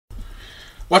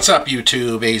What's up,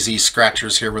 YouTube? AZ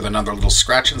Scratchers here with another little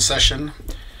scratching session.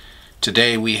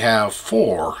 Today we have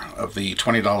 4 of the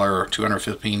 $20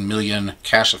 215 million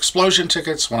cash explosion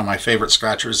tickets, one of my favorite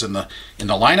scratchers in the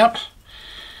lineup.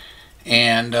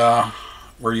 And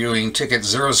we're doing ticket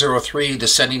 003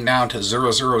 descending down to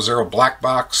 000 black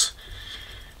box.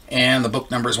 And the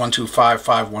book number is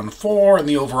 125514, and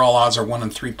the overall odds are 1 in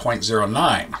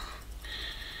 3.09.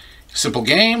 Simple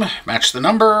game, match the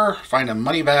number, find a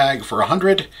money bag for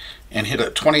 100, and hit a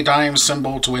 20 times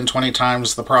symbol to win 20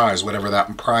 times the prize, whatever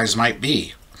that prize might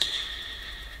be.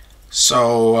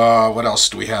 So, what else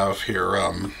do we have here?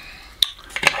 Going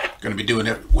to be doing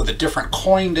it with a different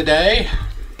coin today.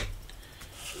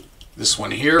 This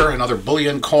one here, another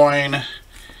bullion coin,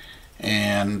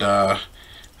 and it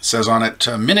says on it,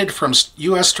 minted from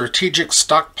U.S. Strategic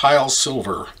Stockpile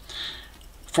Silver,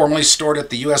 formerly stored at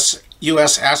the U.S.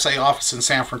 Assay Office in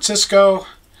San Francisco,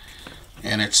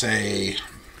 and it's a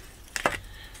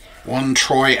 1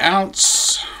 troy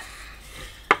ounce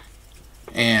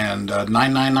and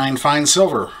 999 fine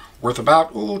silver, worth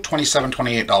about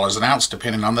 $27–28 an ounce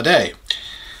depending on the day.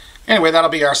 Anyway,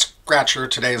 that'll be our scratcher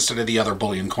today instead of the other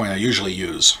bullion coin I usually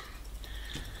use.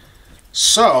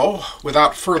 So,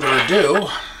 without further ado,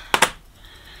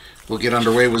 we'll get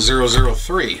underway with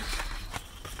 003.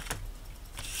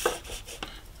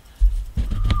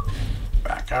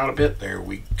 Out a bit, there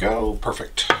we go,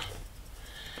 perfect.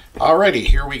 Alrighty,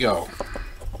 here we go.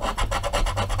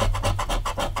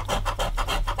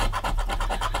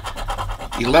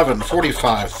 $11,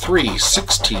 $45, $3,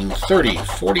 $16, $30,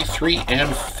 $43,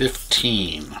 and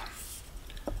 $15.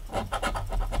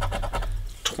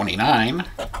 $29,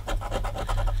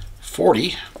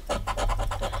 $40,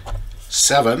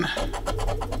 $7,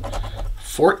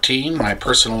 $14, my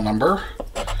personal number,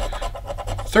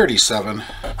 $37,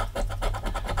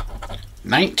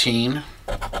 $19,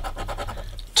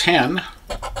 $10,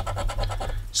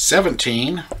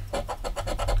 $17,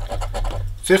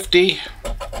 $50,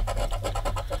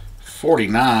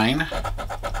 $49,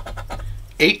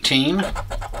 $18,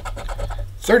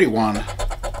 $31,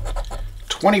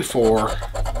 $24,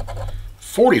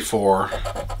 $44,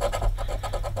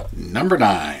 number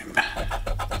 9,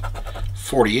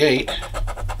 $48,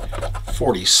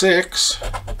 $46,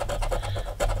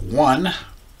 $1,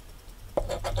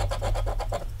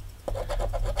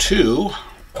 2,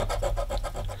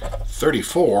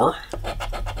 34,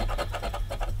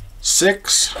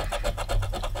 6,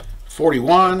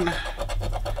 41,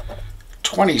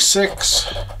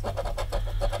 26,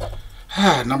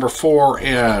 number 4,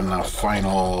 and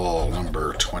final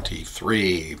number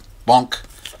 23. Bonk.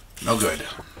 No good.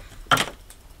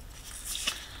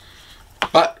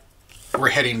 But we're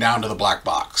heading down to the black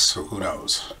box, so who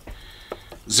knows.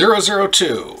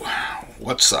 002.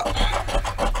 What's up?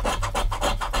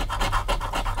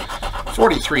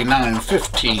 43, 9,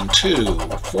 15, 2,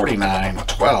 49,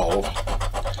 12,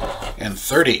 and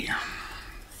 30.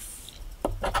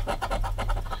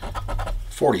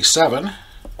 47,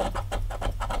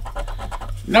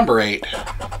 number 8,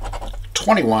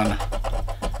 21,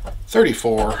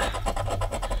 34,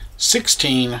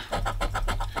 16,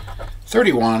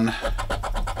 31,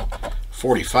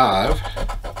 45,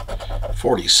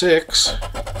 46,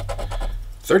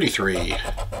 33,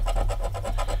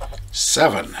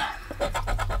 7,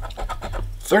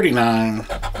 39,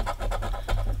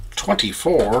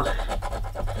 24,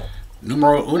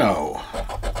 numero uno,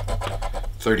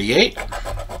 38,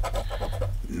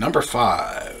 number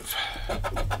 5,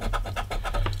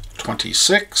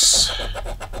 26,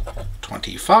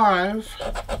 25,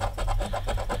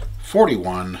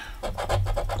 41,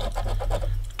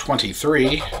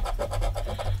 23,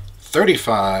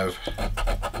 35,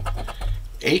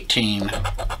 18,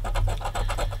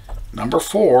 number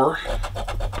 4,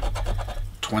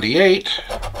 28,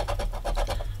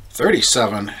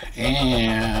 37,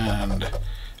 and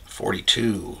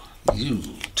 42.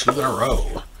 2 in a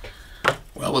row.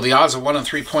 Well, with the odds of 1 in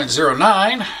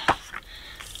 3.09,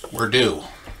 we're due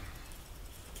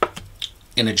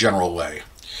in a general way.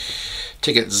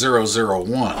 Ticket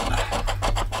 001.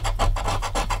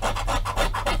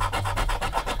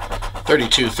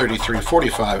 32, 33,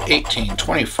 45, 18,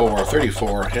 24,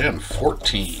 34, and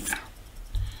 14.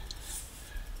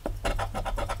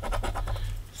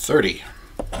 30,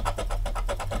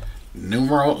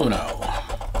 numero uno,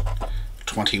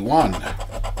 21,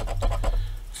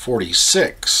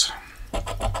 46,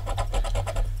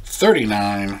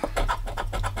 39,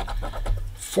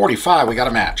 45, we got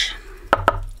a match.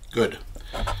 Good.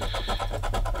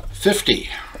 50,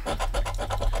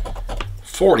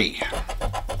 40,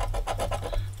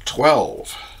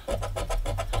 12,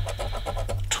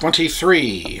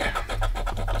 23,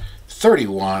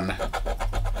 31,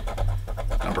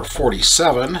 number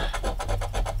 47,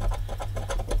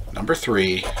 number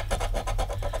 3,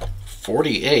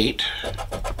 48,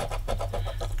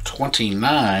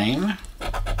 29,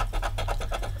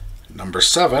 number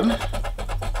 7,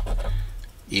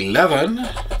 11,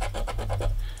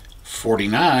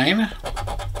 49,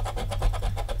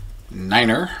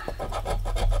 Niner,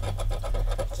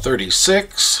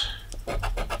 36,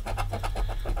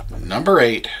 number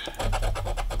 8,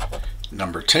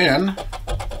 number 10,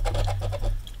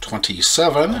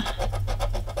 27,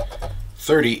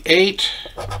 38,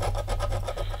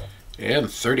 and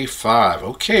 35.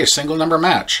 Okay, single number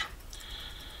match.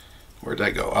 Where'd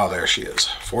that go? Oh, there she is.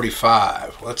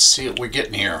 45. Let's see what we're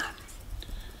getting here.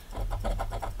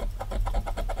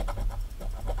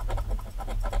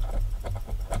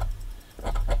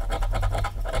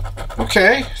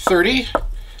 Okay, 30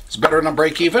 is better than a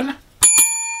break even.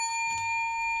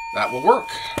 That will work.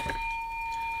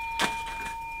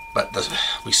 But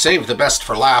we saved the best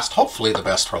for last, hopefully the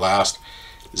best for last.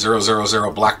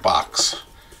 000 black box.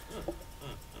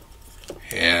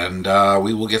 And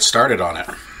we will get started on it.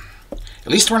 At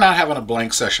least we're not having a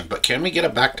blank session, but can we get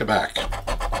it back to back?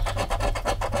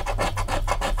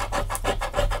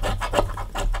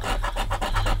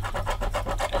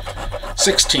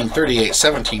 $16, $38,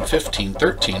 $17, $15,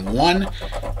 $13, $1,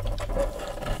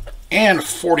 and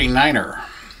 49er.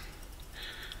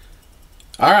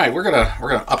 All right, we're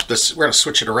gonna up this. We're gonna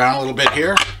switch it around a little bit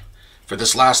here. For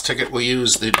this last ticket, we'll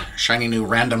use the shiny new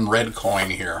random red coin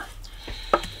here.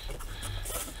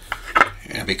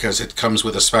 And because it comes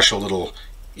with a special little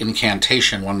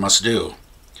incantation one must do.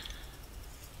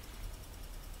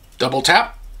 Double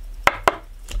tap.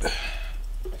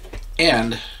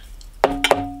 And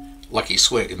lucky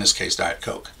swig, in this case Diet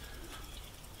Coke.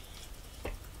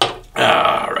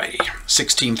 Alrighty.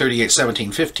 16, 38,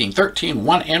 17, 15, 13,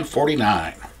 1, and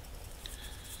 49.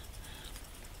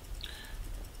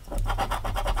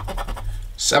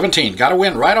 $17. Got to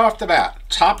win right off the bat.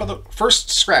 Top of the first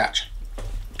scratch.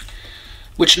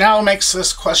 Which now makes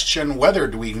this question whether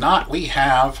do we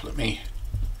have, let me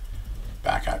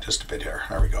back out just a bit here.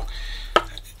 There we go.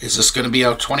 Is this going to be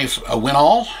a win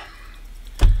all?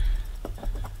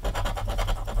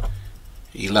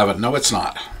 11. No, it's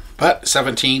not. But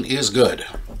 17 is good.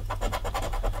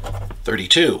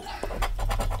 32.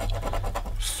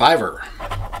 Fiver.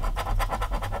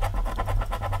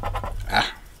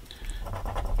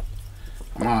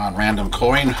 Come on, random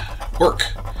coin. Work.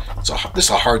 This is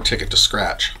a hard ticket to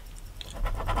scratch.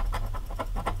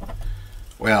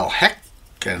 Well, heck,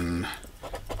 and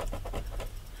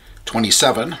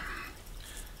 27.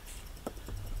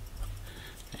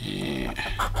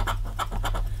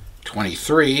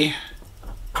 23.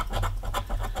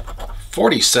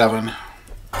 47.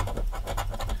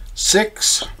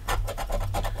 6.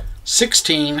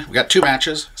 16. We got two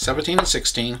matches, 17 and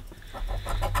 16.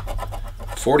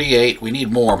 48. We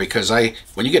need more because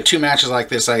when you get two matches like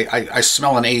this, I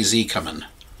smell an AZ coming.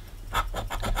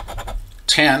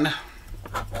 10.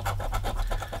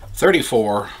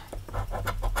 34.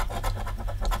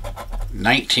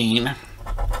 19.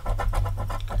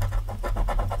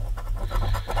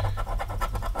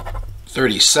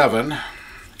 37.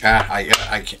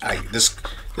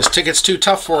 This ticket's too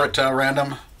tough for it,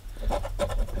 random.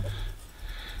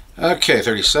 Okay,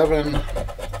 37.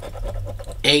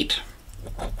 8.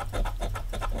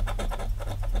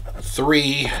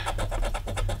 3,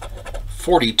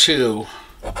 42,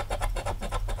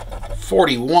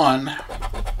 41,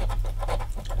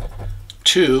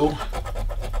 2,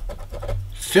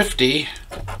 50,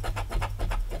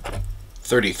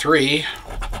 33,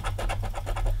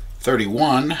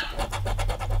 31,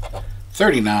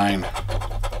 39,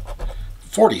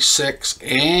 46,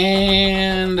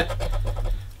 and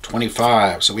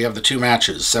 25. So we have the two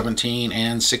matches, 17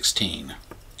 and 16.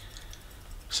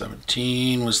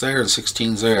 17 was there and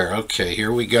 16's there. Okay,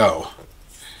 here we go.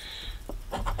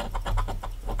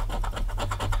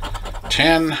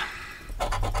 10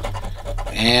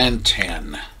 and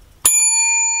 10.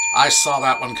 I saw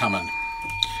that one coming.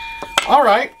 All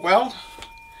right, well,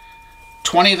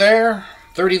 20 there,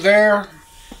 30 there.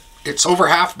 It's over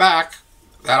half back.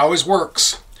 That always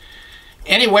works.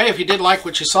 Anyway, if you did like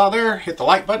what you saw there, hit the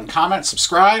like button, comment,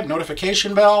 subscribe,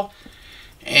 notification bell.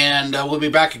 And we'll be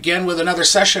back again with another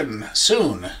session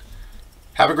soon.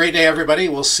 Have a great day, everybody.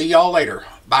 We'll see y'all later.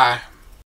 Bye.